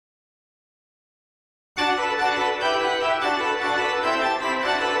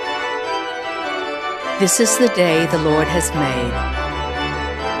This is the day the Lord has made.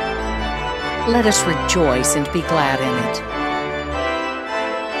 Let us rejoice and be glad in it.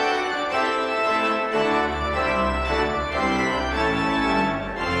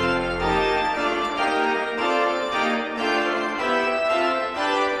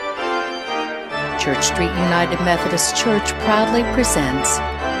 Church Street United Methodist Church proudly presents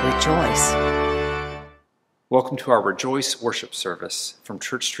Rejoice. Welcome to our Rejoice worship service from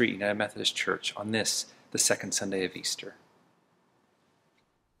Church Street United Methodist Church on this, the second Sunday of Easter.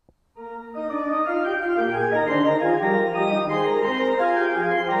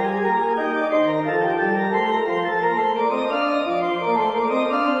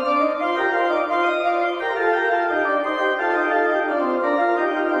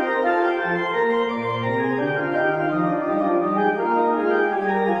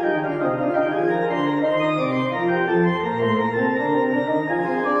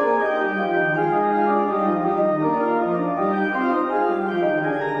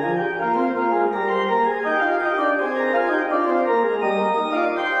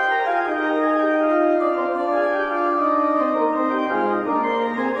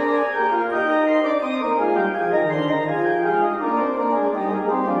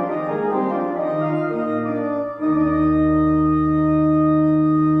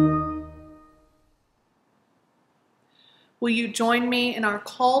 Will you join me in our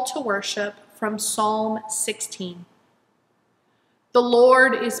call to worship from Psalm 16? The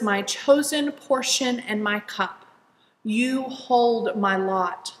Lord is my chosen portion and my cup. You hold my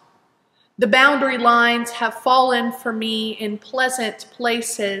lot. The boundary lines have fallen for me in pleasant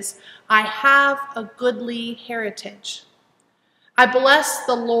places. I have a goodly heritage. I bless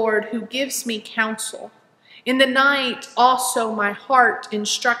the Lord who gives me counsel. In the night also my heart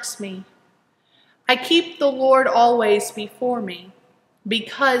instructs me. I keep the Lord always before me.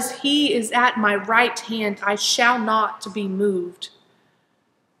 Because he is at my right hand, I shall not be moved.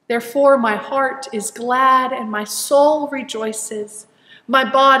 Therefore my heart is glad and my soul rejoices. My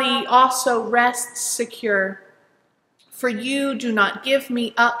body also rests secure. For you do not give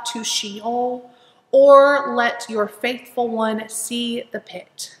me up to Sheol, or let your faithful one see the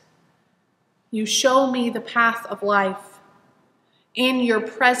pit. You show me the path of life. In your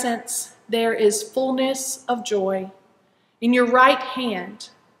presence there is fullness of joy. In your right hand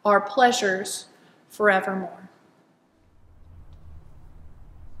are pleasures forevermore.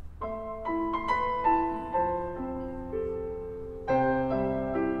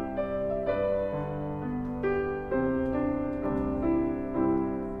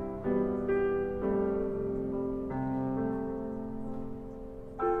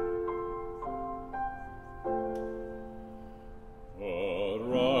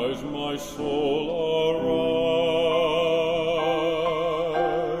 My soul,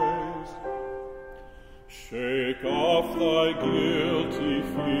 arise. Shake off thy guilty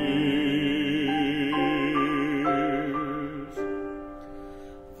fears.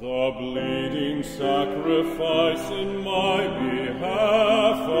 The bleeding sacrifice in my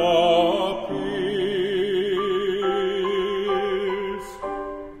behalf appears.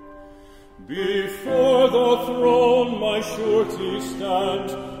 Before the throne my surety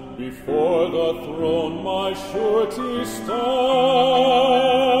stands. Before the throne my surety stands.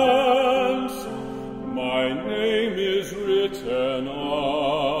 My name is written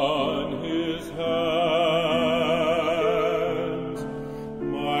on his hand.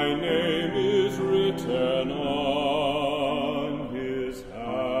 My name is written on his hands.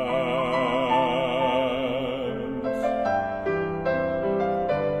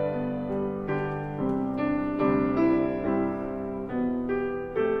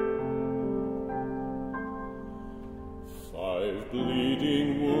 Bleeding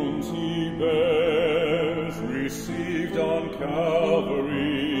wounds he bears, received on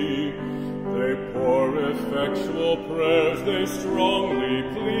Calvary. They pour effectual prayers, they strongly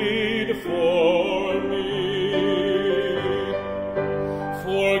plead for me.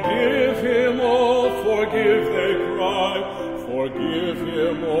 Forgive him, oh, forgive, they cry. Forgive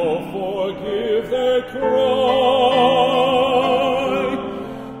him, oh, forgive, they cry.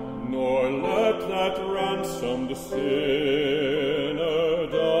 Nor let that ransomed sinner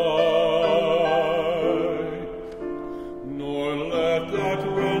die, nor let that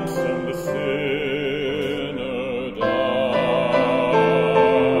ransomed sinner die.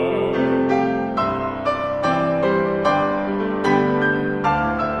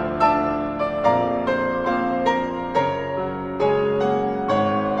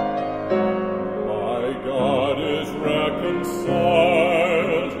 My God is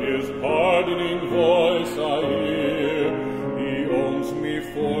reconciled, his pardoning voice I hear.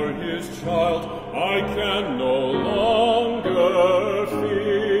 can no longer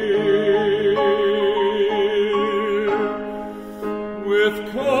fear.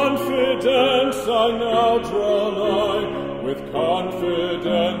 With confidence I now draw nigh, with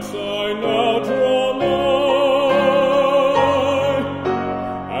confidence I now draw nigh,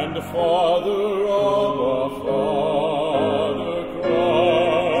 and Father, Abba, Father,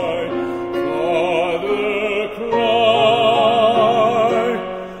 cry,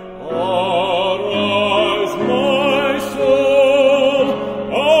 arise, my soul,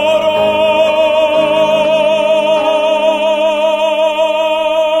 arise,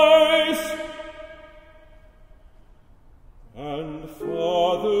 and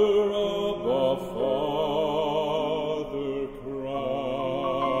Father, Abba, Father,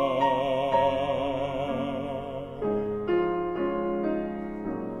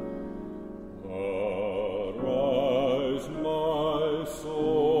 arise, my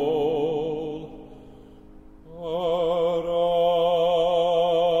soul, arise.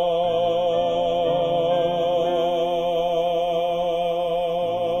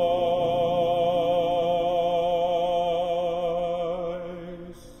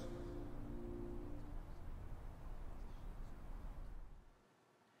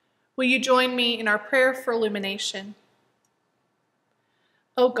 Will you join me in our prayer for illumination?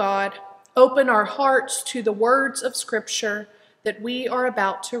 O God, open our hearts to the words of Scripture that we are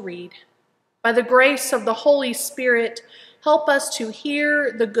about to read. By the grace of the Holy Spirit, help us to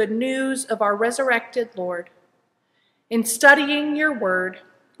hear the good news of our resurrected Lord. In studying your word,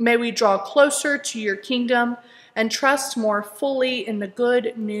 may we draw closer to your kingdom and trust more fully in the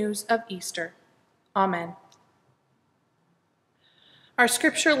good news of Easter. Amen. Our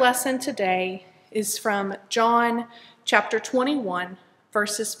scripture lesson today is from John chapter 21,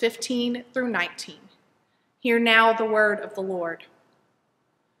 verses 15 through 19. Hear now the word of the Lord.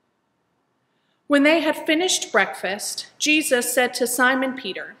 When they had finished breakfast, Jesus said to Simon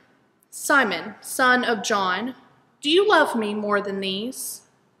Peter, "Simon, son of John, do you love me more than these?"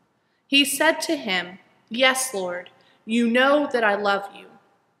 He said to him, "Yes, Lord, you know that I love you."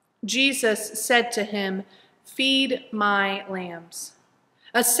 Jesus said to him, "Feed my lambs."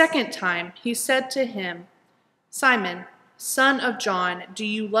 A second time he said to him, "Simon, son of John, do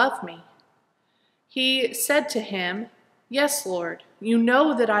you love me?" He said to him, "Yes, Lord, you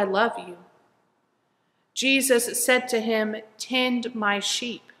know that I love you." Jesus said to him, "Tend my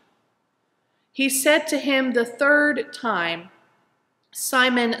sheep." He said to him the third time,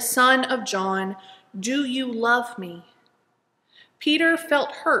 "Simon, son of John, do you love me?" Peter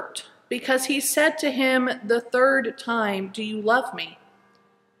felt hurt because he said to him the third time, "Do you love me?"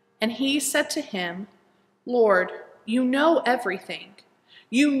 And he said to him, "Lord, you know everything.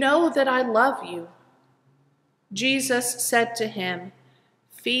 You know that I love you." Jesus said to him,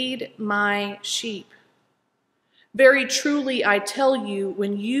 "Feed my sheep. Very truly I tell you,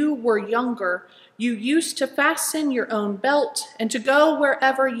 when you were younger, you used to fasten your own belt and to go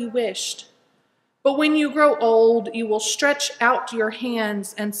wherever you wished. But when you grow old, you will stretch out your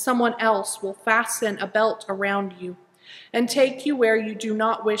hands, and someone else will fasten a belt around you and take you where you do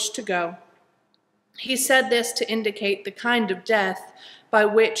not wish to go." He said this to indicate the kind of death by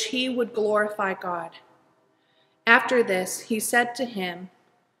which he would glorify God. After this, he said to him,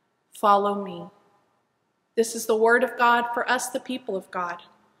 "Follow me." This is the word of God for us, the people of God.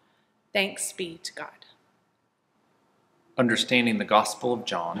 Thanks be to God. Understanding the Gospel of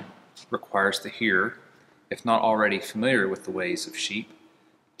John requires the hearer, if not already familiar with the ways of sheep,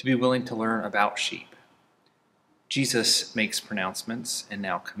 to be willing to learn about sheep. Jesus makes pronouncements and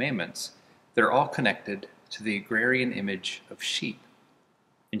now commandments that are all connected to the agrarian image of sheep.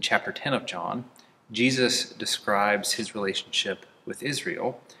 In chapter 10 of John, Jesus describes his relationship with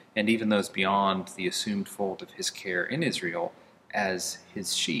Israel, and even those beyond the assumed fold of his care in Israel, as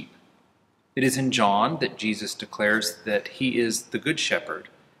his sheep. It is in John that Jesus declares that he is the good shepherd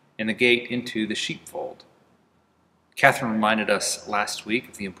and the gate into the sheepfold. Catherine reminded us last week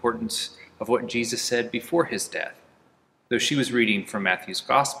of the importance of what Jesus said before his death. Though she was reading from Matthew's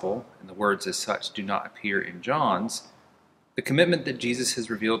Gospel, and the words as such do not appear in John's, the commitment that Jesus has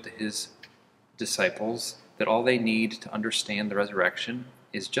revealed to his disciples that all they need to understand the resurrection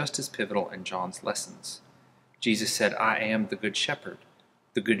is just as pivotal in John's lessons. Jesus said, "I am the good shepherd.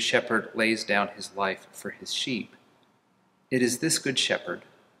 The good shepherd lays down his life for his sheep." It is this good shepherd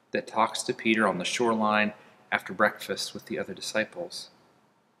that talks to Peter on the shoreline after breakfast with the other disciples.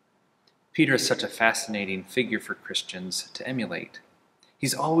 Peter is such a fascinating figure for Christians to emulate.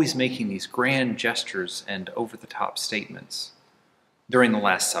 He's always making these grand gestures and over-the-top statements. During the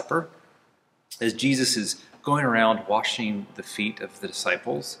Last Supper, as Jesus is going around washing the feet of the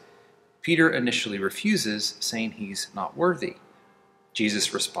disciples, Peter initially refuses, saying he's not worthy.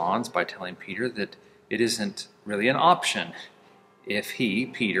 Jesus responds by telling Peter that it isn't really an option if he,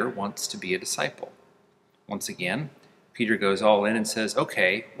 Peter, wants to be a disciple. Once again, Peter goes all in and says,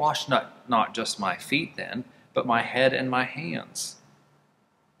 "Okay, wash not just my feet then, but my head and my hands."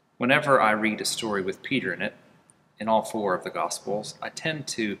 Whenever I read a story with Peter in it, in all four of the Gospels, I tend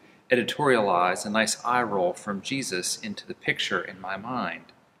to editorialize a nice eye roll from Jesus into the picture in my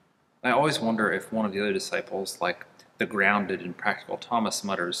mind. I always wonder if one of the other disciples, like the grounded and practical Thomas,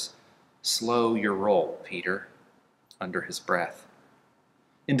 mutters, "Slow your roll, Peter," under his breath.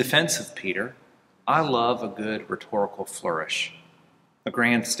 In defense of Peter, I love a good rhetorical flourish, a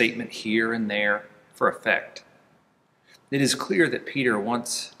grand statement here and there for effect. It is clear that Peter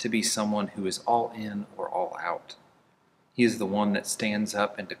wants to be someone who is all in or all out. He is the one that stands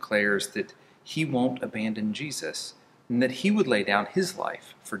up and declares that he won't abandon Jesus and that he would lay down his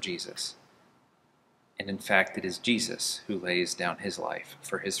life for Jesus. And in fact, it is Jesus who lays down his life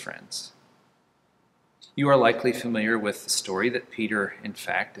for his friends. You are likely familiar with the story that Peter, in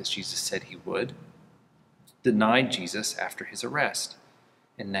fact, as Jesus said he would, denied Jesus after his arrest.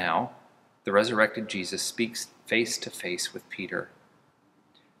 And now, the resurrected Jesus speaks face to face with Peter.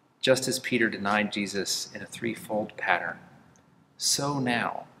 Just as Peter denied Jesus in a threefold pattern, so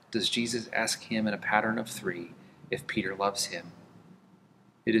now does Jesus ask him in a pattern of three if Peter loves him.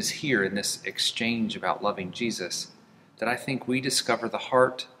 It is here in this exchange about loving Jesus that I think we discover the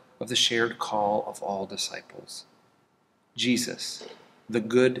heart of the shared call of all disciples. Jesus, the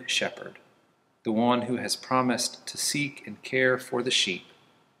good shepherd, the one who has promised to seek and care for the sheep,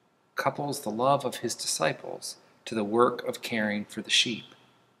 couples the love of his disciples to the work of caring for the sheep.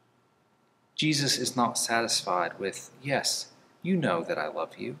 Jesus is not satisfied with, "Yes, you know that I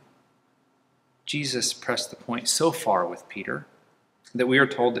love you." Jesus pressed the point so far with Peter that we are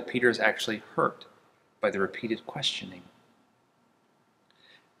told that Peter is actually hurt by the repeated questioning.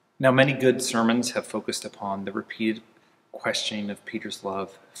 Now, many good sermons have focused upon the repeated questioning of Peter's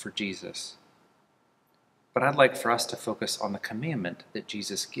love for Jesus. But I'd like for us to focus on the commandment that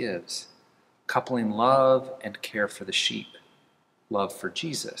Jesus gives, coupling love and care for the sheep, love for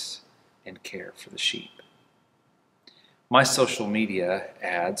Jesus and care for the sheep. My social media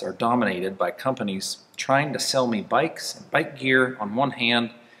ads are dominated by companies trying to sell me bikes and bike gear on one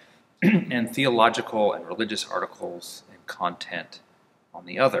hand and theological and religious articles and content on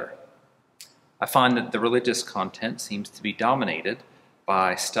the other. I find that the religious content seems to be dominated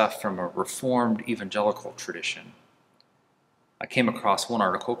by stuff from a reformed evangelical tradition. I came across one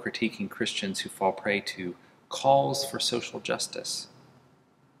article critiquing Christians who fall prey to calls for social justice,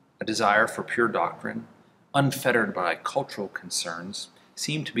 a desire for pure doctrine, unfettered by cultural concerns,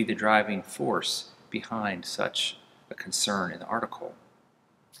 seem to be the driving force behind such a concern in the article.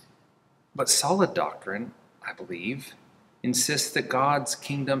 But solid doctrine, I believe, insists that God's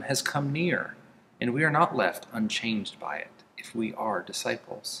kingdom has come near, and we are not left unchanged by it if we are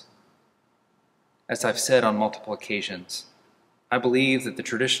disciples. As I've said on multiple occasions, I believe that the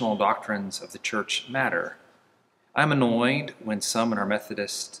traditional doctrines of the church matter. I'm annoyed when some in our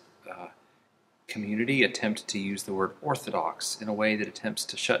Methodist community attempt to use the word orthodox in a way that attempts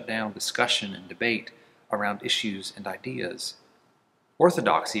to shut down discussion and debate around issues and ideas.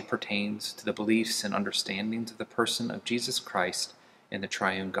 Orthodoxy pertains to the beliefs and understandings of the person of Jesus Christ and the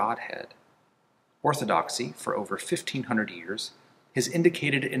triune Godhead. Orthodoxy, for over 1,500 years, has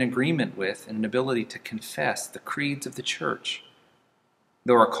indicated an agreement with and an ability to confess the creeds of the church.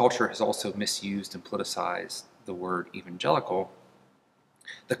 Though our culture has also misused and politicized the word evangelical,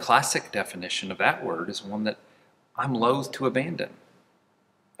 the classic definition of that word is one that I'm loath to abandon.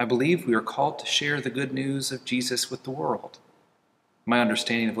 I believe we are called to share the good news of Jesus with the world. My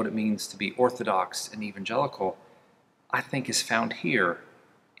understanding of what it means to be orthodox and evangelical, I think, is found here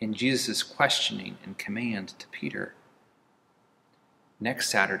in Jesus' questioning and command to Peter. Next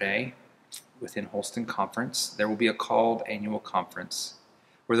Saturday, within Holston Conference, there will be a called annual conference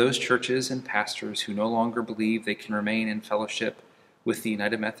where those churches and pastors who no longer believe they can remain in fellowship with the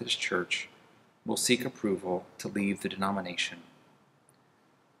United Methodist Church will seek approval to leave the denomination.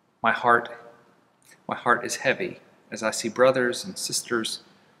 My heart is heavy as I see brothers and sisters,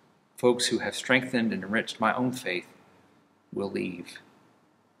 folks who have strengthened and enriched my own faith, will leave.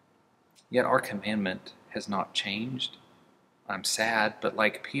 Yet our commandment has not changed. I'm sad, but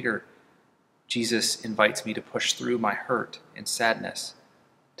like Peter, Jesus invites me to push through my hurt and sadness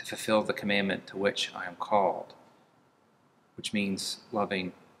to fulfill the commandment to which I am called, which means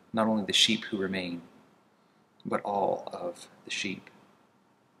loving not only the sheep who remain, but all of the sheep.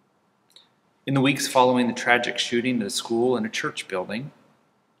 In the weeks following the tragic shooting at a school and a church building,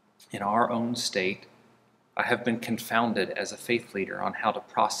 In our own state, I have been confounded as a faith leader on how to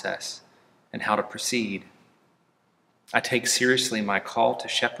process and how to proceed. I take seriously my call to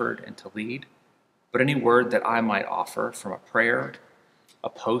shepherd and to lead, but any word that I might offer from a prayer, a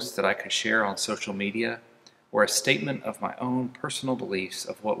post that I could share on social media, or a statement of my own personal beliefs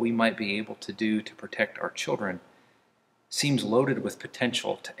of what we might be able to do to protect our children seems loaded with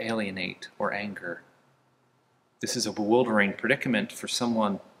potential to alienate or anger. This is a bewildering predicament for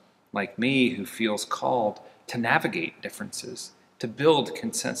someone like me who feels called to navigate differences, to build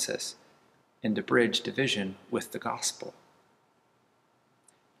consensus, and to bridge division with the gospel.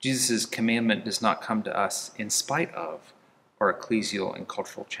 Jesus' commandment does not come to us in spite of our ecclesial and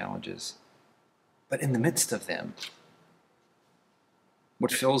cultural challenges, but in the midst of them.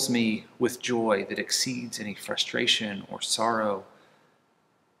 What fills me with joy that exceeds any frustration or sorrow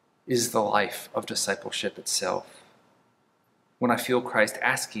is the life of discipleship itself. When I feel Christ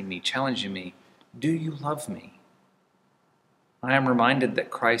asking me, challenging me, do you love me? I am reminded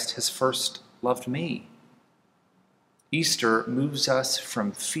that Christ has first loved me. Easter moves us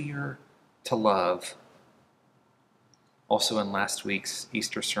from fear to love. Also in last week's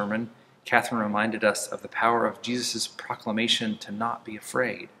Easter sermon, Catherine reminded us of the power of Jesus' proclamation to not be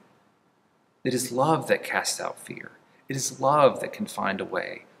afraid. It is love that casts out fear. It is love that can find a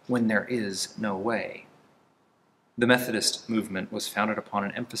way when there is no way. The Methodist movement was founded upon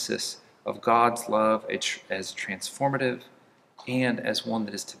an emphasis of God's love as transformative and as one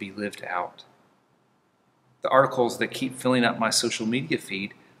that is to be lived out. The articles that keep filling up my social media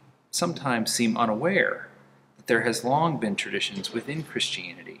feed sometimes seem unaware that there has long been traditions within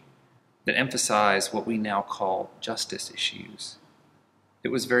Christianity that emphasize what we now call justice issues. It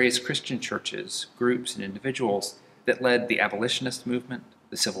was various Christian churches, groups, and individuals that led the abolitionist movement,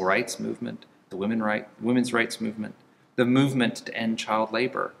 the civil rights movement, the women's rights movement, the movement to end child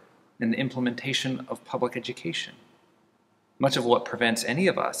labor, and the implementation of public education. Much of what prevents any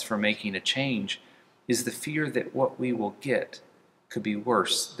of us from making a change is the fear that what we will get could be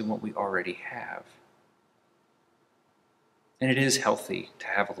worse than what we already have. And it is healthy to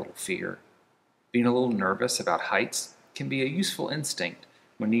have a little fear. Being a little nervous about heights can be a useful instinct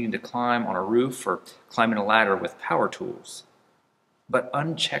when needing to climb on a roof or climbing a ladder with power tools. But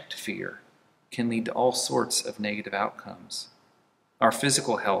unchecked fear can lead to all sorts of negative outcomes. Our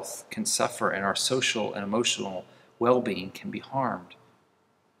physical health can suffer and our social and emotional well-being can be harmed.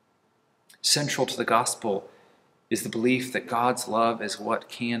 Central to the gospel is the belief that God's love is what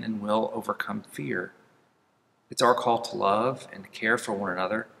can and will overcome fear. It's our call to love and care for one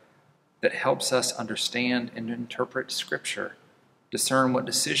another that helps us understand and interpret Scripture, discern what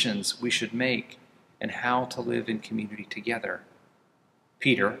decisions we should make, and how to live in community together.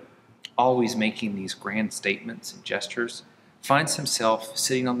 Peter, always making these grand statements and gestures, finds himself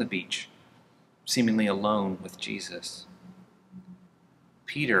sitting on the beach, seemingly alone with Jesus.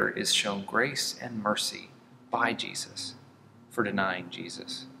 Peter is shown grace and mercy by Jesus for denying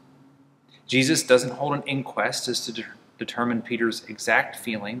Jesus. Jesus doesn't hold an inquest as to determine Peter's exact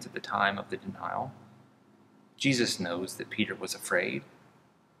feelings at the time of the denial. Jesus knows that Peter was afraid.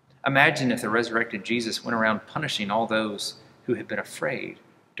 Imagine if the resurrected Jesus went around punishing all those who had been afraid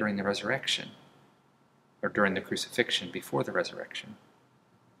during the resurrection, or during the crucifixion before the resurrection.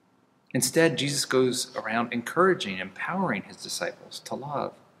 Instead, Jesus goes around encouraging and empowering his disciples to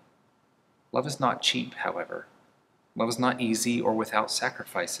love. Love is not cheap, however. Love is not easy or without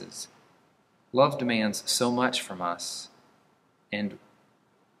sacrifices. Love demands so much from us, and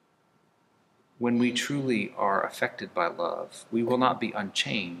when we truly are affected by love, we will not be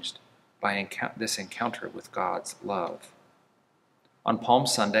unchanged by this encounter with God's love. On Palm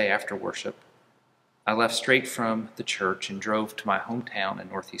Sunday after worship, I left straight from the church and drove to my hometown in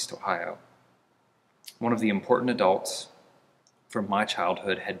Northeast Ohio. One of the important adults from my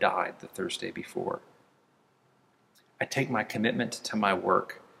childhood had died the Thursday before. I take my commitment to my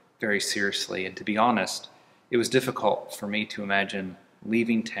work very seriously, and to be honest, it was difficult for me to imagine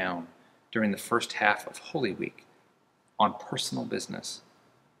leaving town during the first half of Holy Week on personal business.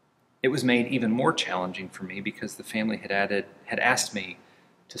 It was made even more challenging for me because the family had asked me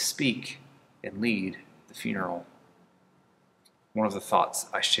to speak and lead the funeral. One of the thoughts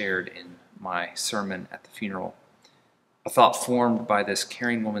I shared in my sermon at the funeral, a thought formed by this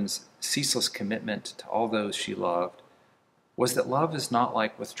caring woman's ceaseless commitment to all those she loved, was that love is not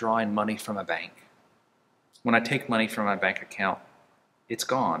like withdrawing money from a bank. When I take money from my bank account, it's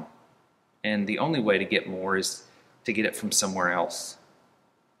gone, and the only way to get more is to get it from somewhere else.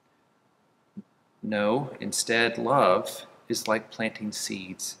 No, instead, love is like planting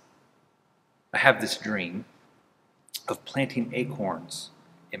seeds. I have this dream of planting acorns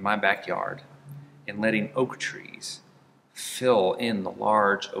in my backyard and letting oak trees fill in the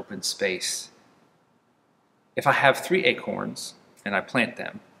large open space. If I have 3 acorns and I plant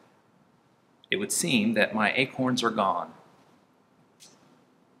them, it would seem that my acorns are gone.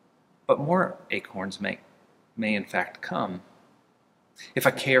 But more acorns may in fact come. If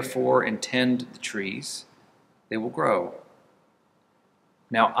I care for and tend the trees, they will grow.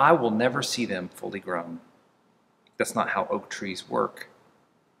 Now, I will never see them fully grown. That's not how oak trees work.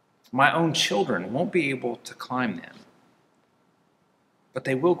 My own children won't be able to climb them, but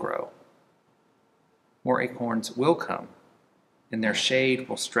they will grow. More acorns will come, and their shade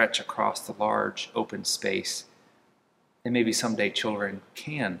will stretch across the large open space, and maybe someday children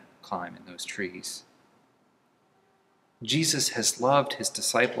can climb in those trees. Jesus has loved his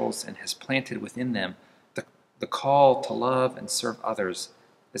disciples and has planted within them the call to love and serve others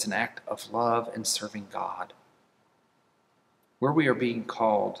as an act of love and serving God. Where are we being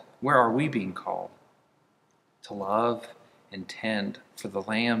called? To love and tend for the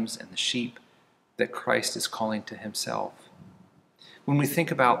lambs and the sheep that Christ is calling to himself. When we think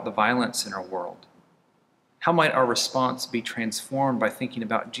about the violence in our world, how might our response be transformed by thinking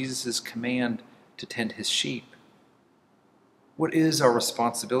about Jesus' command to tend his sheep? What is our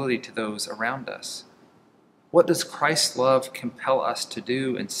responsibility to those around us? What does Christ's love compel us to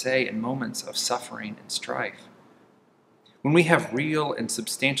do and say in moments of suffering and strife? When we have real and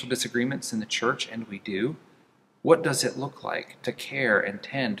substantial disagreements in the church, and we do, what does it look like to care and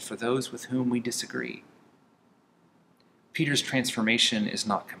tend for those with whom we disagree? Peter's transformation is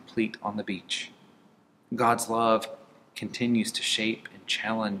not complete on the beach. God's love continues to shape and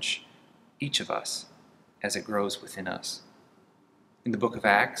challenge each of us as it grows within us. In the book of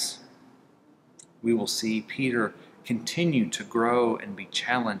Acts, we will see Peter continue to grow and be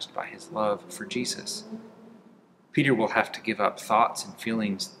challenged by his love for Jesus. Peter will have to give up thoughts and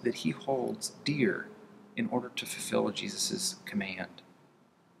feelings that he holds dear in order to fulfill Jesus' command.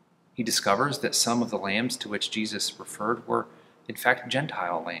 He discovers that some of the lambs to which Jesus referred were, in fact,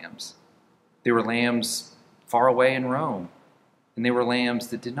 Gentile lambs. They were lambs far away in Rome, and they were lambs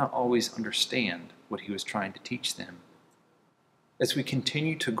that did not always understand what he was trying to teach them. As we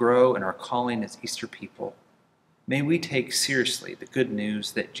continue to grow in our calling as Easter people, may we take seriously the good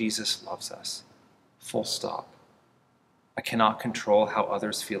news that Jesus loves us. Full stop. I cannot control how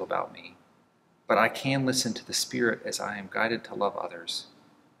others feel about me, but I can listen to the Spirit as I am guided to love others.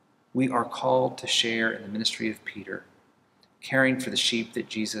 We are called to share in the ministry of Peter, caring for the sheep that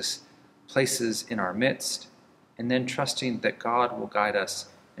Jesus places in our midst, and then trusting that God will guide us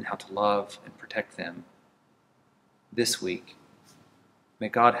in how to love and protect them. This week, may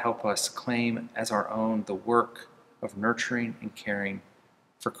God help us claim as our own the work of nurturing and caring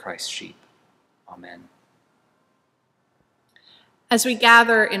for Christ's sheep. Amen. As we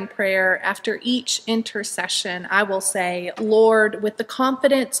gather in prayer after each intercession, I will say, Lord, with the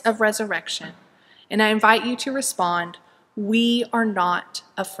confidence of resurrection, and I invite you to respond, we are not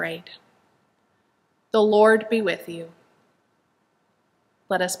afraid. The Lord be with you.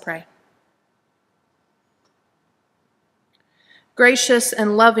 Let us pray. Gracious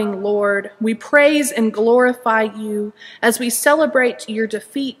and loving Lord, we praise and glorify you as we celebrate your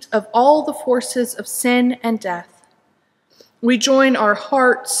defeat of all the forces of sin and death. We join our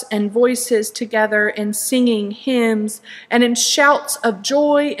hearts and voices together in singing hymns and in shouts of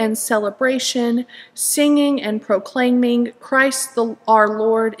joy and celebration, singing and proclaiming, Christ our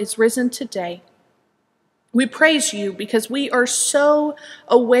Lord is risen today. We praise you because we are so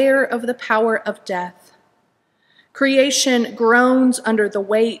aware of the power of death. Creation groans under the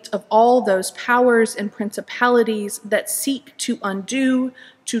weight of all those powers and principalities that seek to undo,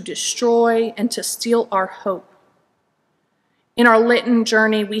 to destroy, and to steal our hope. In our Lenten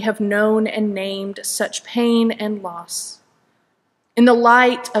journey, we have known and named such pain and loss. In the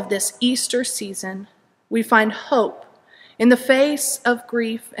light of this Easter season, we find hope in the face of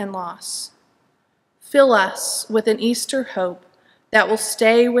grief and loss. Fill us with an Easter hope that will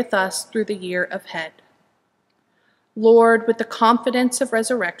stay with us through the year ahead. Lord, with the confidence of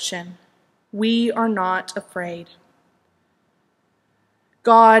resurrection, we are not afraid.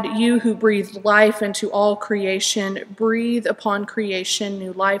 God, you who breathed life into all creation, breathe upon creation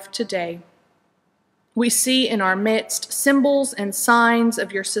new life today. We see in our midst symbols and signs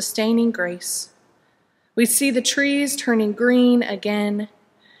of your sustaining grace. We see the trees turning green again.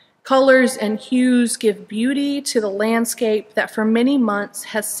 Colors and hues give beauty to the landscape that for many months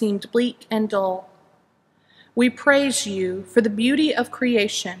has seemed bleak and dull. We praise you for the beauty of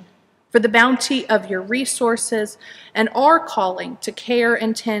creation, for the bounty of your resources, and our calling to care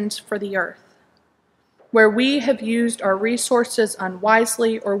and tend for the earth. where we have used our resources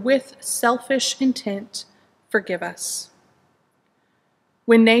unwisely or with selfish intent, forgive us.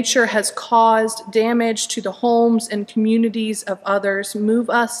 When nature has caused damage to the homes and communities of others, move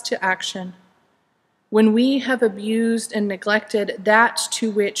us to action. When we have abused and neglected that to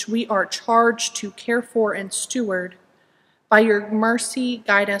which we are charged to care for and steward, by your mercy,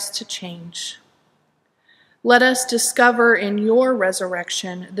 guide us to change. Let us discover in your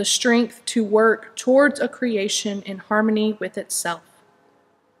resurrection the strength to work towards a creation in harmony with itself.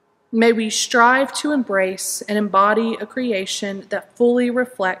 May we strive to embrace and embody a creation that fully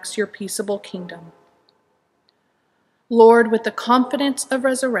reflects your peaceable kingdom. Lord, with the confidence of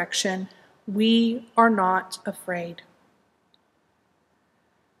resurrection, we are not afraid.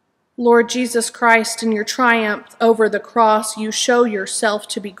 Lord Jesus Christ, in your triumph over the cross, you show yourself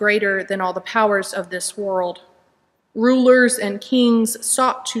to be greater than all the powers of this world. Rulers and kings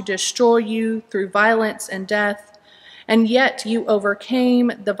sought to destroy you through violence and death, and yet you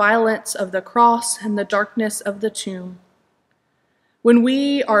overcame the violence of the cross and the darkness of the tomb. When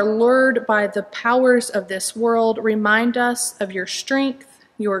we are lured by the powers of this world, remind us of your strength,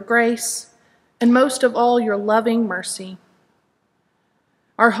 your grace, and most of all, your loving mercy.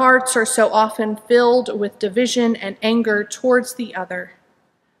 Our hearts are so often filled with division and anger towards the other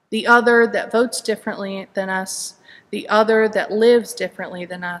that votes differently than us, the other that lives differently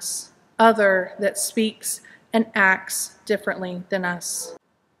than us, other that speaks and acts differently than us.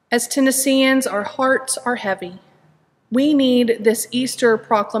 As Tennesseans, our hearts are heavy. We need this Easter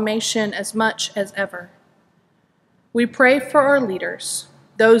proclamation as much as ever. We pray for our leaders,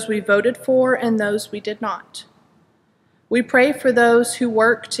 those we voted for and those we did not. We pray for those who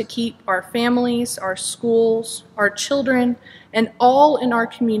work to keep our families, our schools, our children, and all in our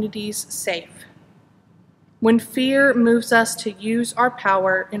communities safe. When fear moves us to use our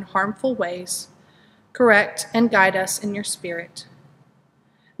power in harmful ways, correct and guide us in your Spirit.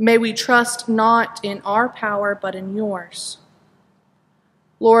 May we trust not in our power, but in yours.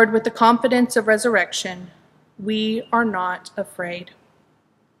 Lord, with the confidence of resurrection, we are not afraid.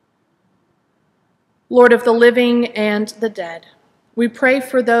 Lord of the living and the dead, we pray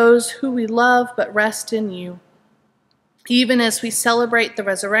for those who we love but rest in you. Even as we celebrate the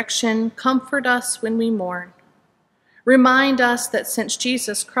resurrection, comfort us when we mourn. Remind us that since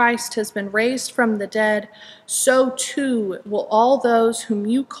Jesus Christ has been raised from the dead, so too will all those whom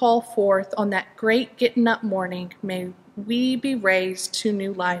you call forth on that great getting up morning. May we be raised to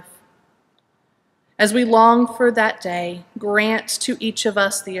new life. As we long for that day, grant to each of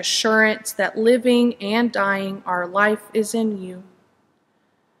us the assurance that living and dying, our life is in you.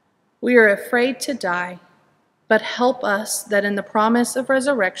 We are afraid to die, but help us that in the promise of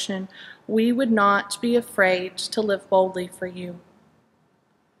resurrection, we would not be afraid to live boldly for you.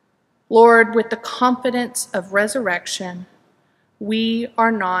 Lord, with the confidence of resurrection, we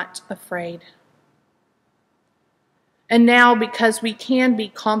are not afraid. And now, because we can be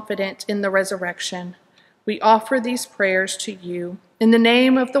confident in the resurrection, we offer these prayers to you in the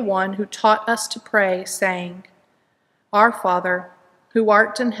name of the one who taught us to pray, saying, Our Father, who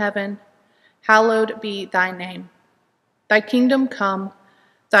art in heaven, hallowed be thy name. Thy kingdom come,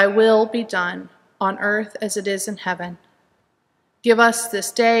 thy will be done, on earth as it is in heaven. Give us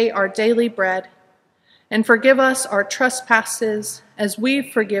this day our daily bread, and forgive us our trespasses, as we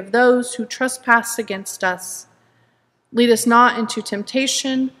forgive those who trespass against us. Lead us not into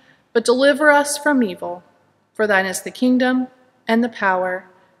temptation, but deliver us from evil. For thine is the kingdom, and the power,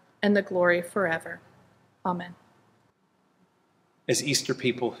 and the glory forever. Amen. As Easter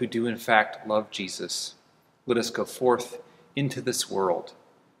people who do in fact love Jesus, let us go forth into this world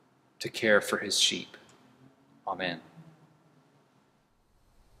to care for his sheep. Amen.